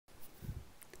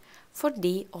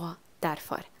Fordi og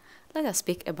derfor. Let us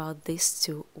speak about these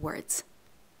two words.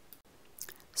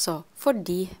 So,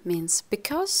 fordi means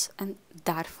because and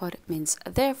derfor means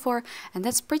therefore, and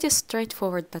that's pretty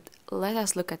straightforward, but let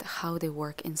us look at how they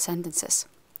work in sentences.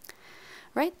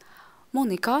 Right?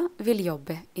 Monica vil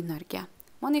jobbe I Norge.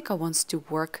 Monica wants to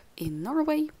work in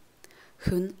Norway.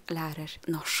 Hun lærer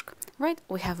norsk. Right?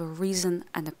 We have a reason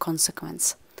and a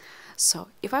consequence. So,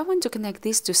 if I want to connect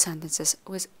these two sentences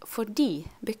with fordi,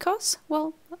 because,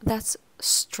 well, that's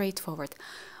straightforward.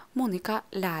 Monica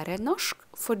lærer norsk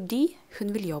fordi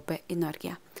hun vil jobbe I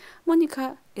Norge.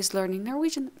 Monica is learning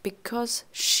Norwegian because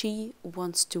she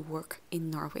wants to work in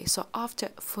Norway. So after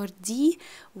fordi,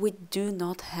 we do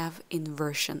not have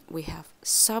inversion. We have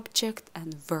subject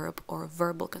and verb or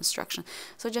verbal construction.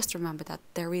 So just remember that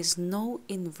there is no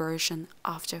inversion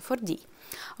after fordi.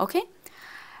 Okay?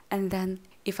 And then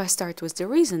if I start with the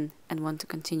reason and want to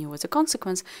continue with the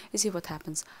consequence, you see what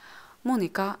happens.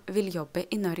 Monica vil jobbe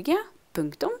I Norge,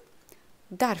 punktum.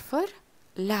 Derfor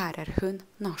lærer hun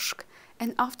norsk.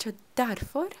 And after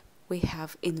derfor, we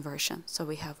have inversion. So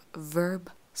we have verb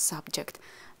subject.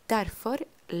 Derfor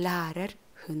lærer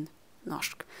hun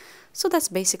norsk. So that's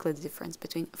basically the difference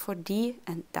between fordi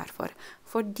and derfor.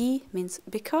 Fordi means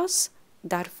because,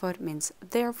 derfor means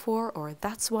therefore or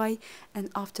that's why, and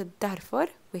after derfor,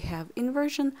 we have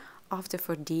inversion. After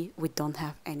fordi, we don't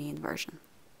have any inversion.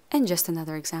 And just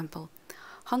another example.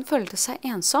 Han følte seg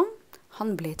ensom,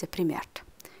 han ble deprimert.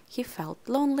 He felt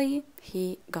lonely,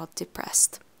 he got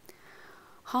depressed.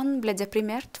 Han ble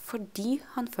deprimert fordi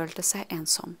han følte seg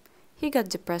ensom. He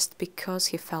got depressed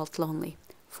because he felt lonely.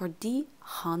 Fordi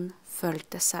han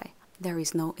følte seg. There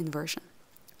is no inversion.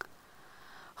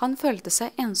 Han følte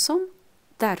seg ensom,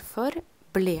 derfor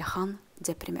ble han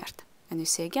deprimert. And you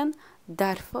see again,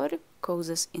 derfor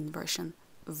causes inversion.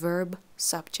 Verb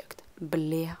subject.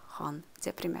 Ble han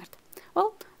deprimert.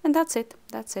 Well, and that's it.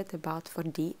 That's it about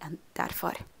fordi and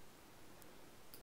derfor.